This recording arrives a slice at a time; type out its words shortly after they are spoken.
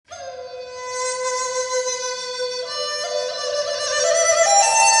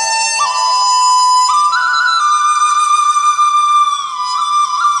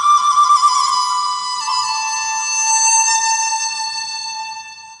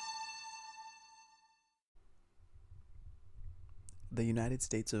The United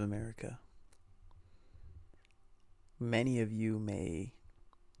States of America. Many of you may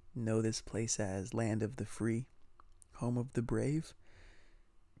know this place as Land of the Free, Home of the Brave,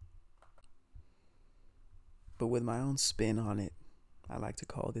 but with my own spin on it, I like to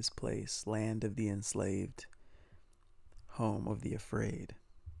call this place Land of the Enslaved, Home of the Afraid.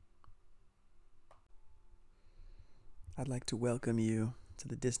 I'd like to welcome you to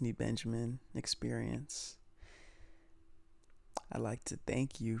the Disney Benjamin experience. I'd like to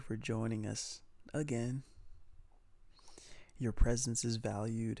thank you for joining us again. Your presence is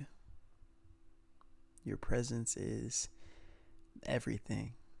valued. Your presence is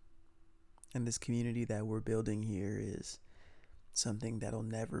everything. And this community that we're building here is something that'll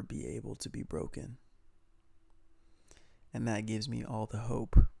never be able to be broken. And that gives me all the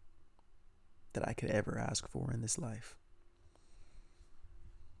hope that I could ever ask for in this life.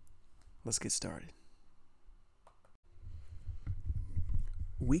 Let's get started.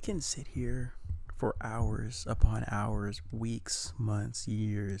 We can sit here for hours upon hours, weeks, months,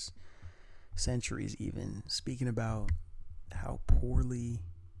 years, centuries even, speaking about how poorly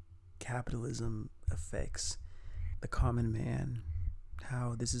capitalism affects the common man,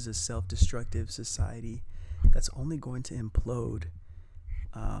 how this is a self-destructive society that's only going to implode,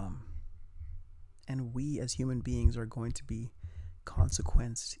 and we as human beings are going to be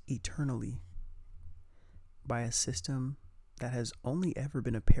consequenced eternally by a system that has only ever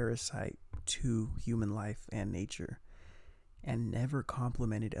been a parasite to human life and nature and never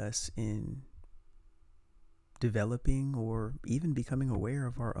complemented us in developing or even becoming aware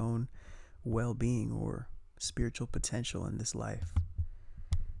of our own well-being or spiritual potential in this life,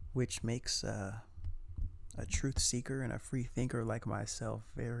 which makes a truth seeker and a free thinker like myself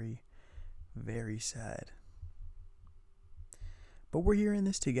very, very sad. But we're here in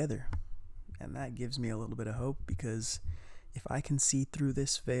this together, and that gives me a little bit of hope, because if I can see through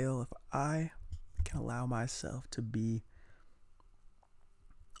this veil, if I can allow myself to be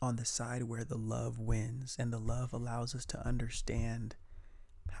on the side where the love wins and the love allows us to understand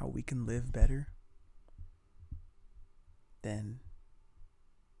how we can live better, then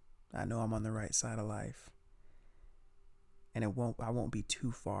I know I'm on the right side of life. And I won't be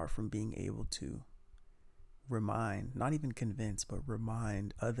too far from being able to remind, not even convince, but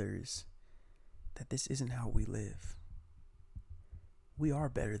remind others that this isn't how we live. We are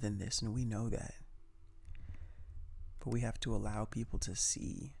better than this, and we know that. But we have to allow people to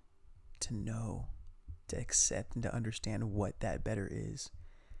see, to know, to accept, and to understand what that better is.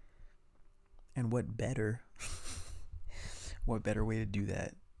 And what better way to do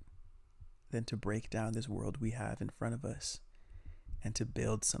that than to break down this world we have in front of us and to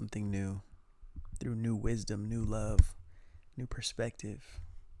build something new through new wisdom, new love, new perspective,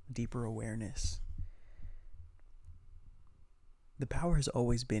 deeper awareness. The power has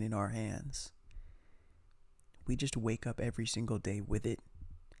always been in our hands. We just wake up every single day with it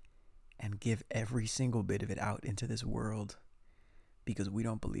and give every single bit of it out into this world because we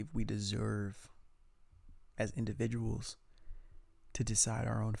don't believe we deserve, as individuals, to decide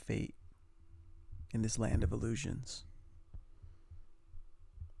our own fate in this land of illusions.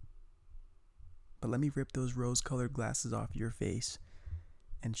 But let me rip those rose-colored glasses off your face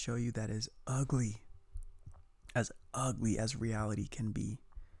and show you that as ugly as reality can be,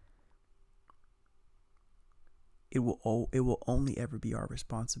 it will only ever be our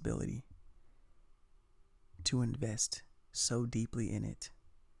responsibility to invest so deeply in it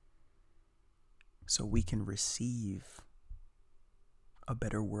so we can receive a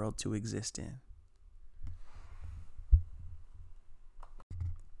better world to exist in.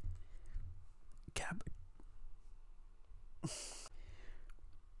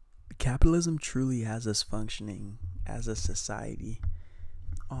 Capitalism truly has us functioning as a society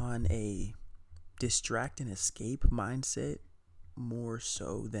on a distract and escape mindset more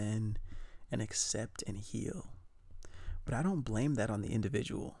so than an accept and heal. But I don't blame that on the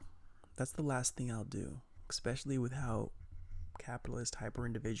individual. That's the last thing I'll do, especially with how capitalist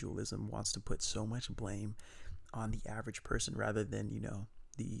hyper-individualism wants to put so much blame on the average person rather than,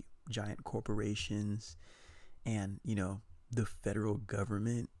 the giant corporations and, the federal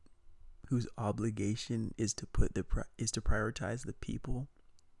government, whose obligation is to prioritize the people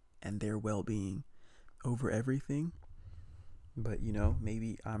and their well-being over everything. But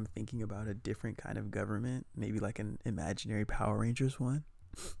maybe I'm thinking about a different kind of government, maybe like an imaginary Power Rangers one.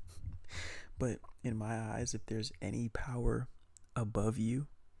 But in my eyes, if there's any power above you,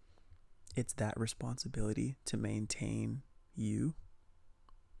 it's that responsibility to maintain you.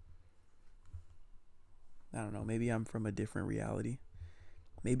 I don't know, maybe I'm from a different reality.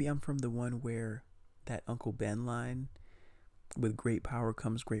 Maybe I'm from the one where that Uncle Ben line with great power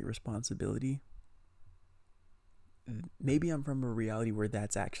comes great responsibility. Maybe I'm from a reality where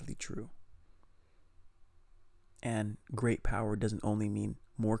that's actually true. And great power doesn't only mean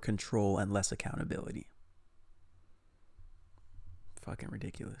more control and less accountability. Fucking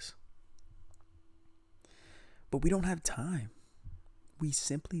ridiculous. But we don't have time. We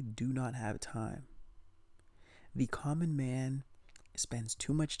simply do not have time. The common man spends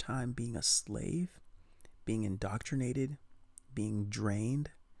too much time being a slave, being indoctrinated, being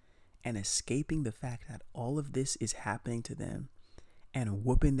drained, and escaping the fact that all of this is happening to them and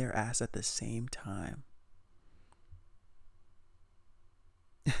whooping their ass at the same time.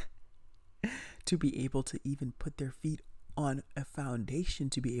 To be able to even put their feet on a foundation,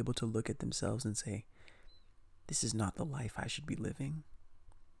 to be able to look at themselves and say, this is not the life I should be living.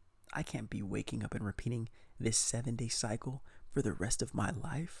 I can't be waking up and repeating this 7-day cycle for the rest of my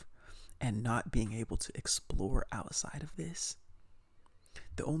life and not being able to explore outside of this.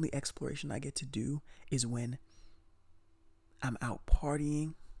 The only exploration I get to do is when I'm out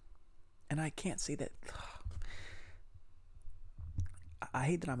partying. And I can't say that. I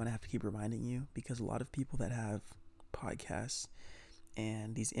hate that I'm going to have to keep reminding you, because a lot of people that have podcasts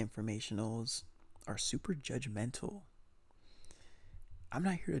and these informationals are super judgmental. I'm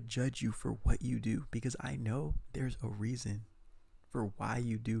not here to judge you for what you do, because I know there's a reason for why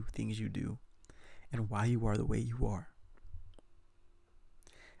you do things you do and why you are the way you are.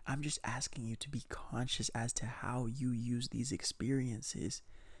 I'm just asking you to be conscious as to how you use these experiences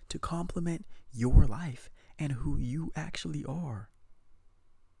to complement your life and who you actually are.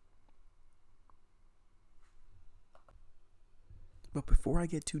 But before I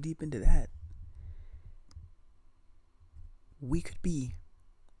get too deep into that, we could be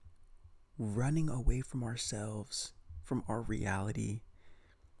running away from ourselves, from our reality,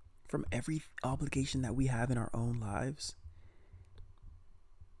 from every obligation that we have in our own lives.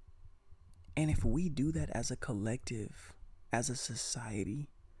 And if we do that as a collective, as a society,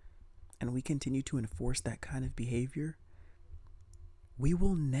 and we continue to enforce that kind of behavior, we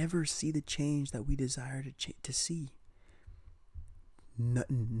will never see the change that we desire to see.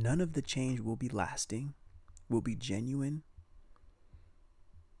 None of the change will be lasting, will be genuine,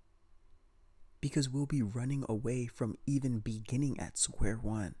 because we'll be running away from even beginning at square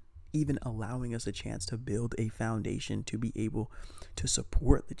one, even allowing us a chance to build a foundation to be able to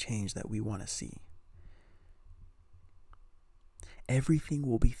support the change that we want to see. Everything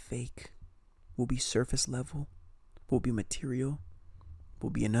will be fake, will be surface level, will be material, will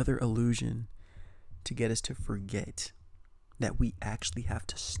be another illusion to get us to forget that we actually have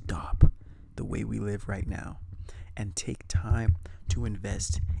to stop the way we live right now and take time to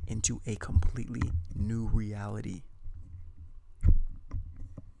invest into a completely new reality.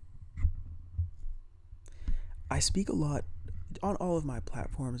 I speak a lot on all of my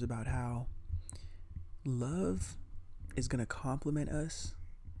platforms about how love is going to complement us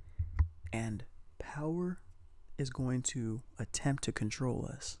and power is going to attempt to control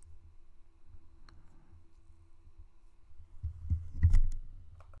us.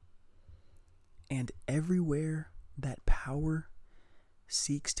 And everywhere that power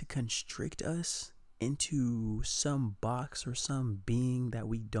seeks to constrict us into some box or some being that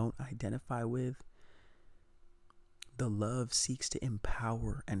we don't identify with, the love seeks to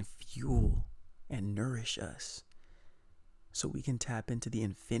empower and fuel and nourish us so we can tap into the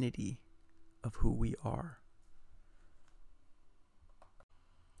infinity of who we are.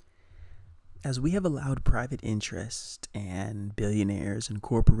 As we have allowed private interest and billionaires and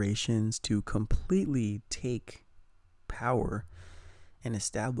corporations to completely take power and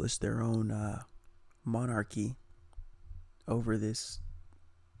establish their own monarchy over this,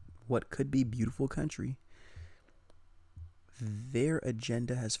 what could be beautiful country, their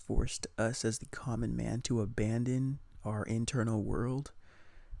agenda has forced us as the common man to abandon our internal world,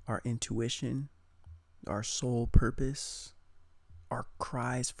 our intuition, our sole purpose, our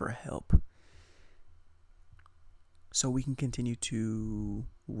cries for help, so we can continue to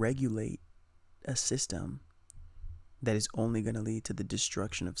regulate a system that is only going to lead to the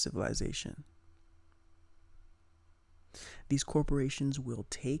destruction of civilization. These corporations will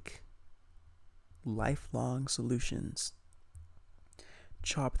take lifelong solutions,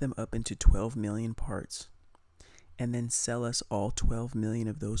 chop them up into 12 million parts, and then sell us all 12 million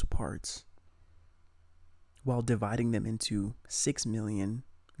of those parts while dividing them into 6 million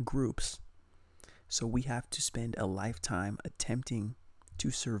groups. So we have to spend a lifetime attempting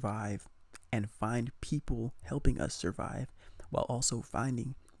to survive and find people helping us survive, while also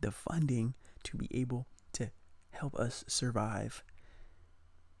finding the funding to be able to help us survive.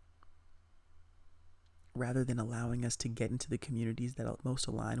 rather than allowing us to get into the communities that most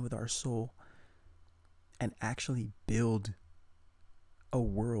align with our soul and actually build a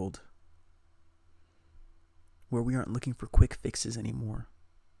world where we aren't looking for quick fixes anymore.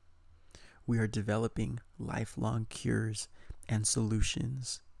 We are developing lifelong cures and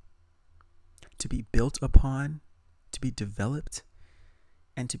solutions to be built upon, to be developed,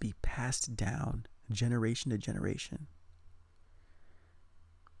 and to be passed down generation to generation.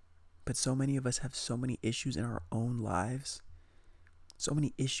 But so many of us have so many issues in our own lives, so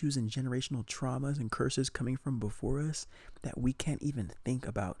many issues and generational traumas and curses coming from before us that we can't even think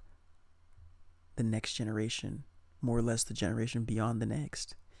about the next generation, more or less the generation beyond the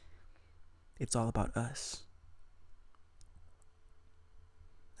next. It's all about us.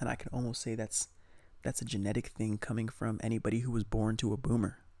 And I can almost say that's a genetic thing coming from anybody who was born to a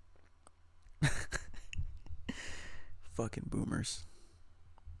boomer. Fucking boomers.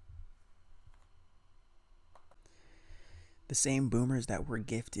 The same boomers that were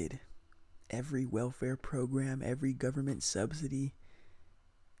gifted every welfare program, every government subsidy,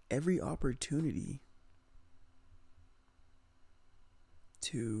 every opportunity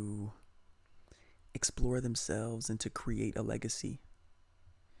to explore themselves and to create a legacy.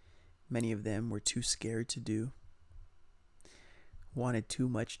 Many of them were too scared to do, wanted too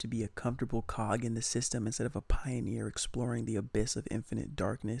much to be a comfortable cog in the system instead of a pioneer exploring the abyss of infinite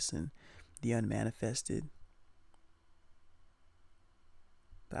darkness and the unmanifested.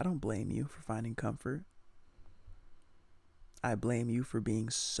 But I don't blame you for finding comfort. I blame you for being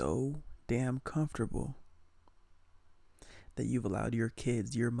so damn comfortable that you've allowed your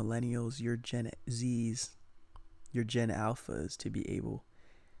kids, your millennials, your Gen Zs, your Gen Alphas to be able,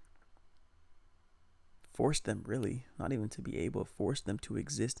 force them really, not even to be able, force them to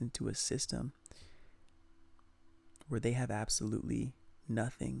exist into a system where they have absolutely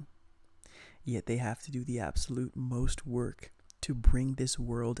nothing, yet they have to do the absolute most work to bring this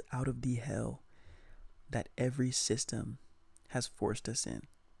world out of the hell that every system has forced us in.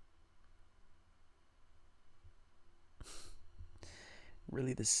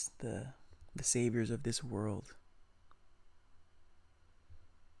 Really, the saviors of this world.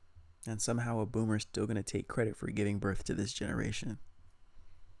 And somehow a boomer's still going to take credit for giving birth to this generation.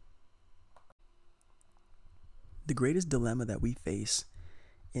 The greatest dilemma that we face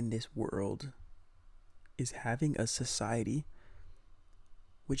in this world is having a society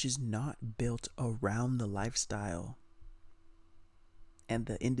which is not built around the lifestyle and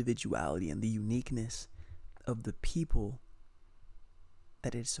the individuality and the uniqueness of the people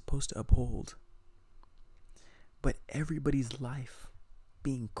that it's supposed to uphold, but everybody's life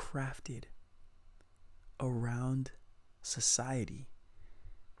being crafted around society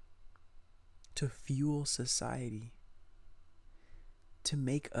to fuel society, to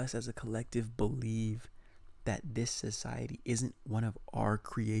make us as a collective believe that this society isn't one of our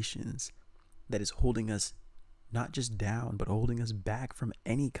creations that is holding us not just down, but holding us back from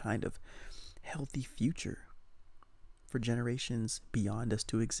any kind of healthy future for generations beyond us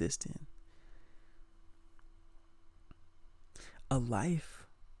to exist in. A life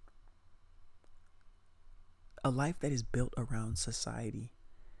that is built around society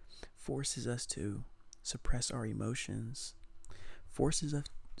forces us to suppress our emotions, forces us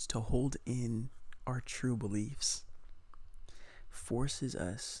to hold in our true beliefs, forces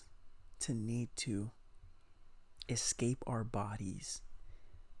us to need to escape our bodies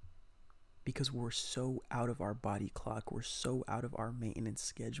because we're so out of our body clock, we're so out of our maintenance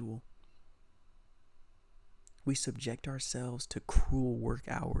schedule. We subject ourselves to cruel work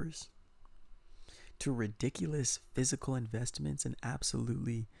hours, to ridiculous physical investments, and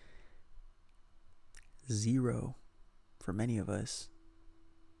absolutely zero, for many of us,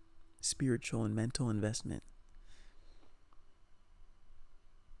 spiritual and mental investment.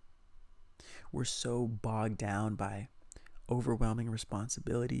 We're so bogged down by overwhelming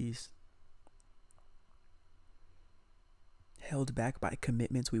responsibilities, held back by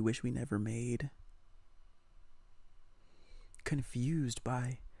commitments we wish we never made, confused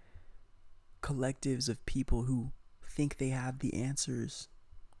by collectives of people who think they have the answers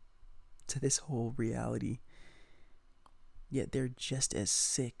to this whole reality, yet they're just as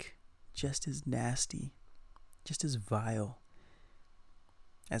sick, just as nasty, just as vile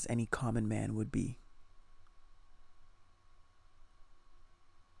as any common man would be.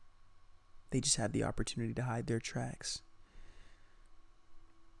 They just have the opportunity to hide their tracks.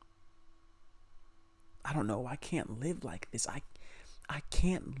 I don't know, I can't live like this. I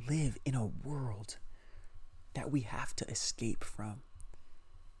can't live in a world that we have to escape from.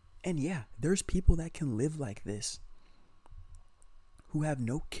 And yeah, there's people that can live like this, who have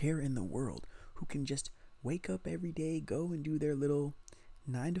no care in the world, who can just wake up every day, go and do their little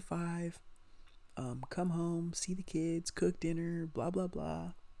 9 to 5, come home, see the kids, cook dinner, blah, blah,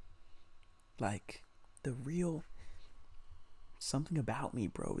 blah. Like, the real something about me,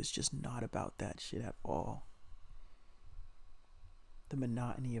 bro, is just not about that shit at all. The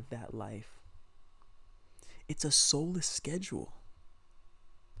monotony of that life. It's a soulless schedule.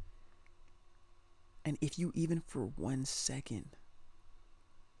 And if you even for 1 second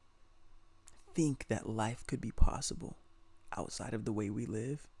think that life could be possible outside of the way we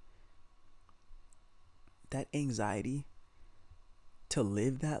live, that anxiety to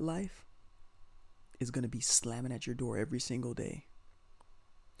live that life is going to be slamming at your door every single day.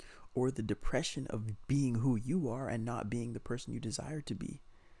 Or the depression of being who you are and not being the person you desire to be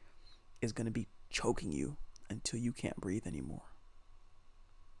is going to be choking you until you can't breathe anymore.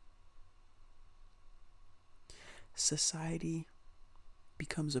 Society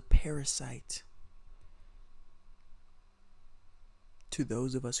becomes a parasite to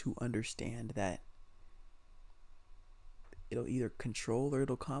those of us who understand that it'll either control or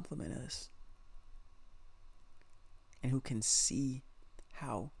it'll complement us, and who can see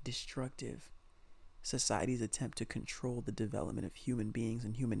how destructive society's attempt to control the development of human beings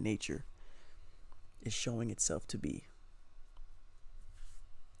and human nature is showing itself to be.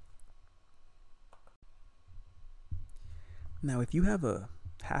 Now, if you have a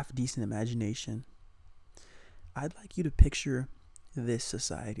half-decent imagination, I'd like you to picture this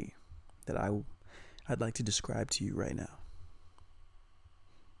society that I'd like to describe to you right now.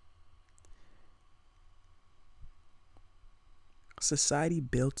 Society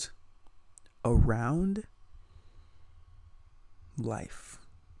built around life.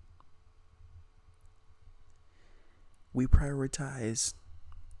 We prioritize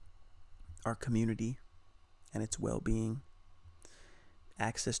our community and its well-being,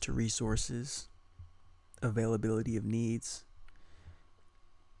 access to resources, availability of needs,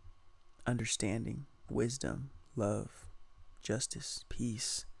 understanding, wisdom, love, justice,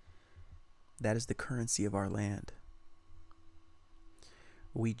 peace. That is the currency of our land.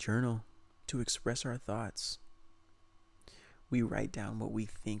 We journal to express our thoughts. We write down what we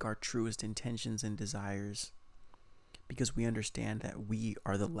think our truest intentions and desires, because we understand that we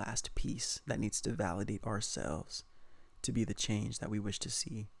are the last piece that needs to validate ourselves to be the change that we wish to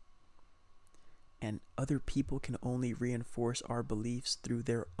see. And other people can only reinforce our beliefs through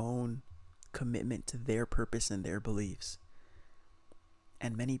their own commitment to their purpose and their beliefs.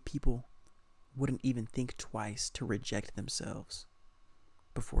 And many people wouldn't even think twice to reject themselves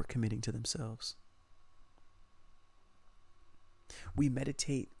before committing to themselves. We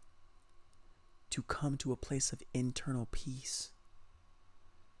meditate to come to a place of internal peace,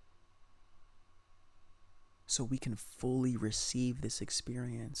 so we can fully receive this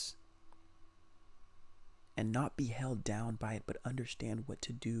experience and not be held down by it, but understand what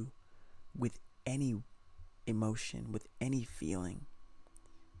to do with any emotion, with any feeling.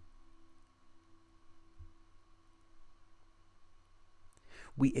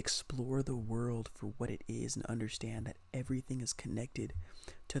 We explore the world for what it is and understand that everything is connected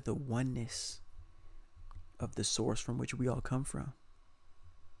to the oneness of the source from which we all come from.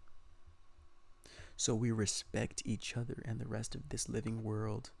 So we respect each other and the rest of this living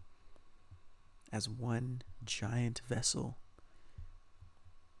world as one giant vessel.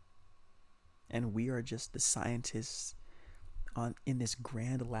 And we are just the scientists in this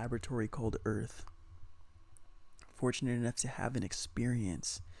grand laboratory called Earth, fortunate enough to have an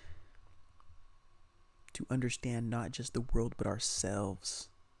experience to understand not just the world but ourselves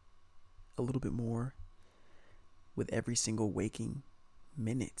a little bit more with every single waking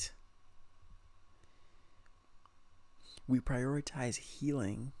minute. We prioritize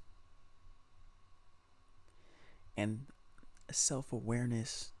healing and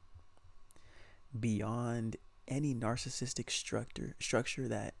self-awareness beyond any narcissistic structure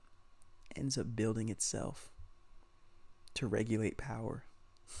that ends up building itself to regulate power.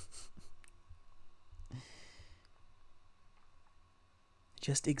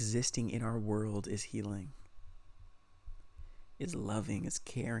 Just existing in our world is healing, is loving, is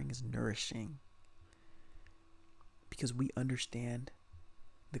caring, is nourishing, because we understand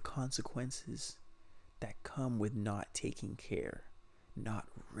the consequences that come with not taking care, not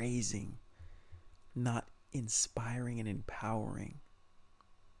raising, not inspiring and empowering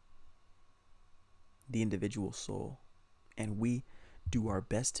the individual soul. And we do our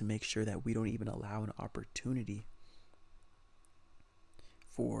best to make sure that we don't even allow an opportunity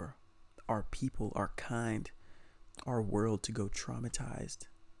for our people, our kind, our world to go traumatized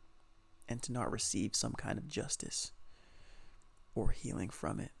and to not receive some kind of justice or healing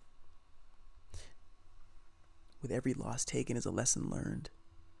from it. with every loss taken is a lesson learned.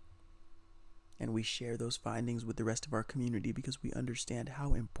 And we share those findings with the rest of our community because we understand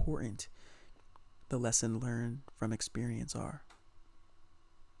how important the lesson learned from experience are.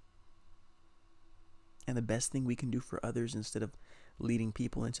 And the best thing we can do for others, instead of leading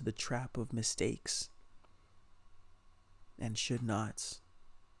people into the trap of mistakes and should nots,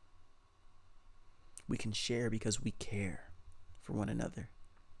 we can share because we care for one another.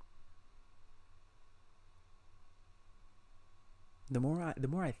 The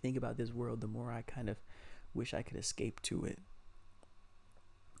more I think about this world, the more I kind of wish I could escape to it.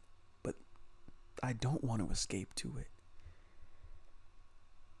 But I don't want to escape to it.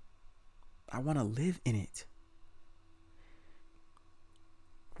 I want to live in it,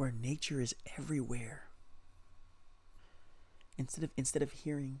 where nature is everywhere. Instead of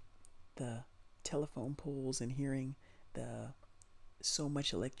hearing the telephone poles and hearing the so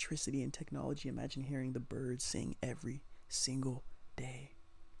much electricity and technology, imagine hearing the birds sing every single day.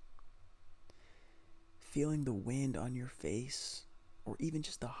 Feeling the wind on your face, or even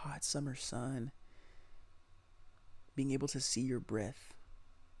just the hot summer sun. Being able to see your breath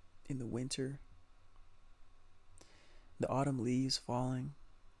in the winter. The autumn leaves falling.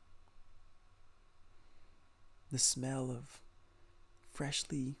 The smell of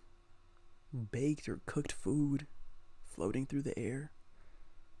freshly baked or cooked food floating through the air.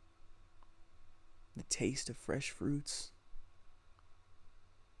 The taste of fresh fruits.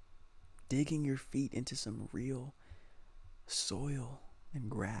 Digging your feet into some real soil and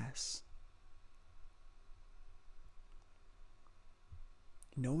grass.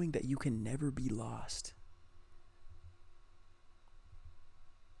 Knowing that you can never be lost.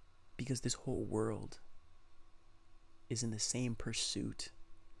 Because this whole world is in the same pursuit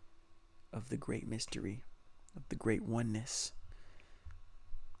of the great mystery, of the great oneness.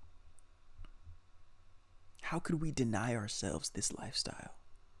 How could we deny ourselves this lifestyle?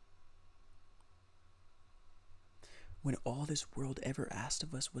 When all this world ever asked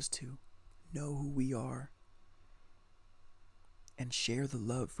of us was to know who we are and share the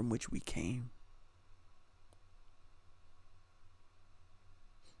love from which we came.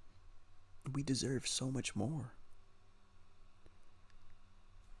 We deserve so much more.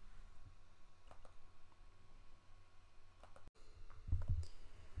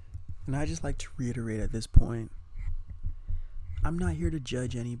 And I just like to reiterate at this point, I'm not here to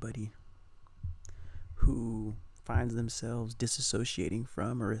judge anybody who finds themselves disassociating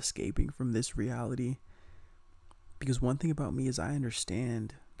from or escaping from this reality. Because one thing about me is I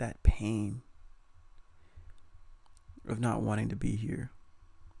understand that pain of not wanting to be here,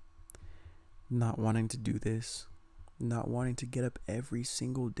 not wanting to do this, not wanting to get up every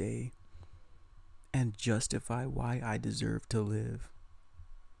single day and justify why I deserve to live,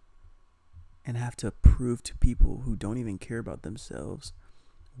 and have to prove to people who don't even care about themselves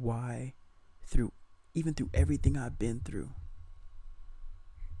why, even through everything I've been through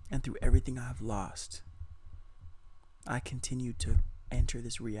and through everything I've lost, I continue to enter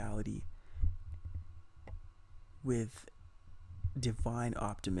this reality with divine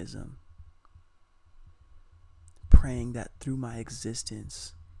optimism, praying that through my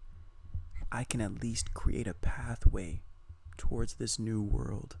existence, I can at least create a pathway towards this new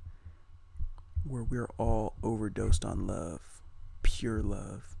world where we're all overdosed on love, pure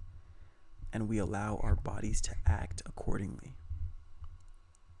love, and we allow our bodies to act accordingly.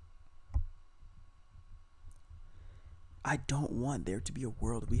 I don't want there to be a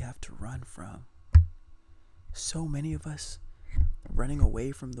world we have to run from. So many of us running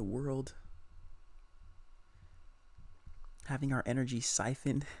away from the world, having our energy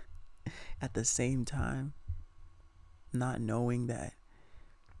siphoned at the same time, not knowing that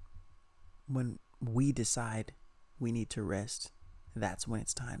when we decide we need to rest, that's when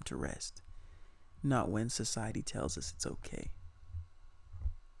it's time to rest, not when society tells us it's okay.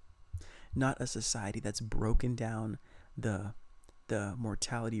 Not a society that's broken down the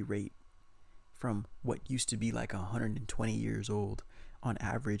mortality rate from what used to be like 120 years old on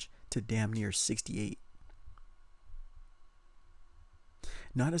average to damn near 68.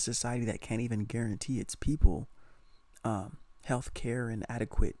 Not a society that can't even guarantee its people health care and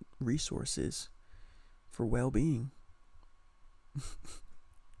adequate resources for well-being.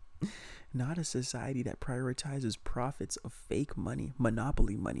 Not a society that prioritizes profits of fake money,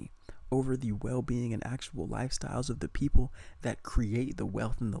 monopoly money, over the well-being and actual lifestyles of the people that create the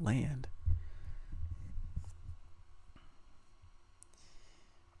wealth in the land.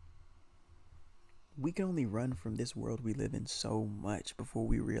 We can only run from this world we live in so much before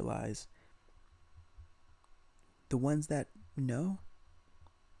we realize the ones that know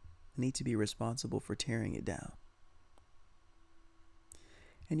need to be responsible for tearing it down.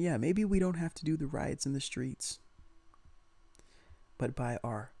 And yeah, maybe we don't have to do the riots in the streets, but by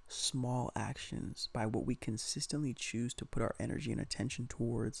our small actions, by what we consistently choose to put our energy and attention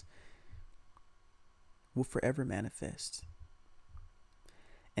towards, will forever manifest.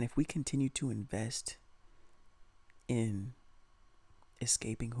 And if we continue to invest in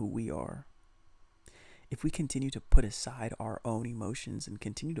escaping who we are, if we continue to put aside our own emotions and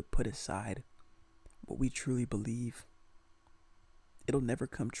continue to put aside what we truly believe, it'll never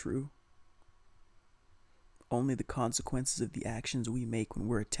come true. Only the consequences of the actions we make when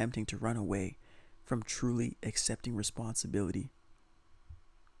we're attempting to run away from truly accepting responsibility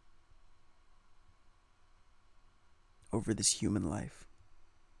over this human life.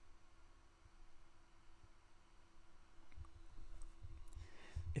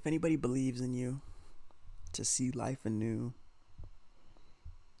 If anybody believes in you to see life anew,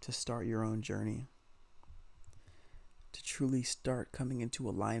 to start your own journey, to truly start coming into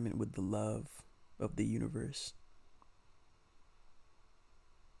alignment with the love of the universe,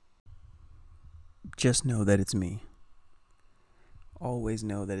 just know that it's me. Always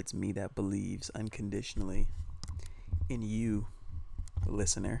know that it's me that believes unconditionally in you,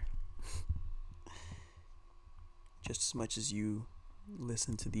 listener. Just as much as you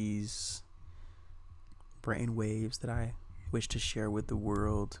listen to these brain waves that I wish to share with the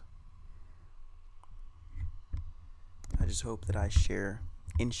world, I just hope that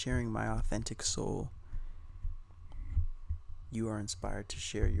in sharing my authentic soul, you are inspired to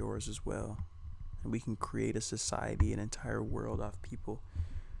share yours as well. And we can create a society, an entire world of people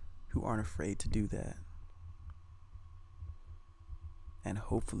who aren't afraid to do that. And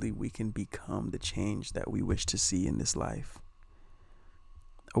hopefully we can become the change that we wish to see in this life.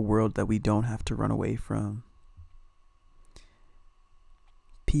 A world that we don't have to run away from.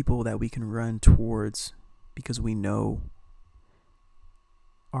 People that we can run towards because we know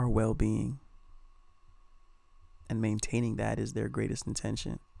our well-being. And maintaining that is their greatest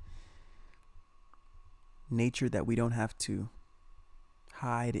intention. Nature that we don't have to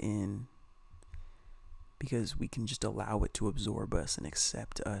hide in, because we can just allow it to absorb us and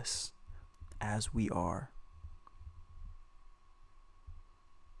accept us as we are.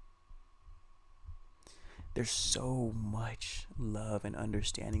 There's so much love and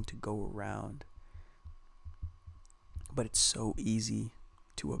understanding to go around, but it's so easy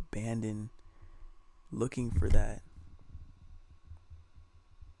to abandon looking for that,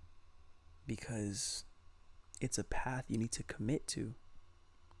 because it's a path you need to commit to.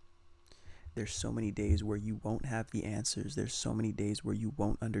 There's so many days where you won't have the answers. There's so many days where you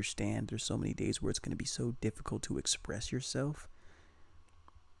won't understand. There's so many days where it's going to be so difficult to express yourself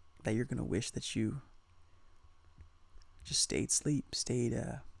that you're going to wish that you just stayed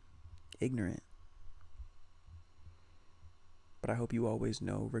ignorant. But I hope you always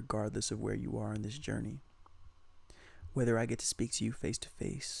know, regardless of where you are in this journey, whether I get to speak to you face to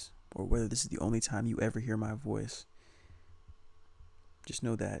face or whether this is the only time you ever hear my voice, just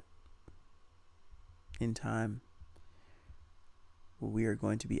know that in time, we are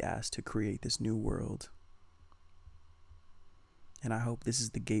going to be asked to create this new world. And I hope this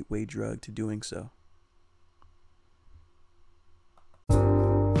is the gateway drug to doing so.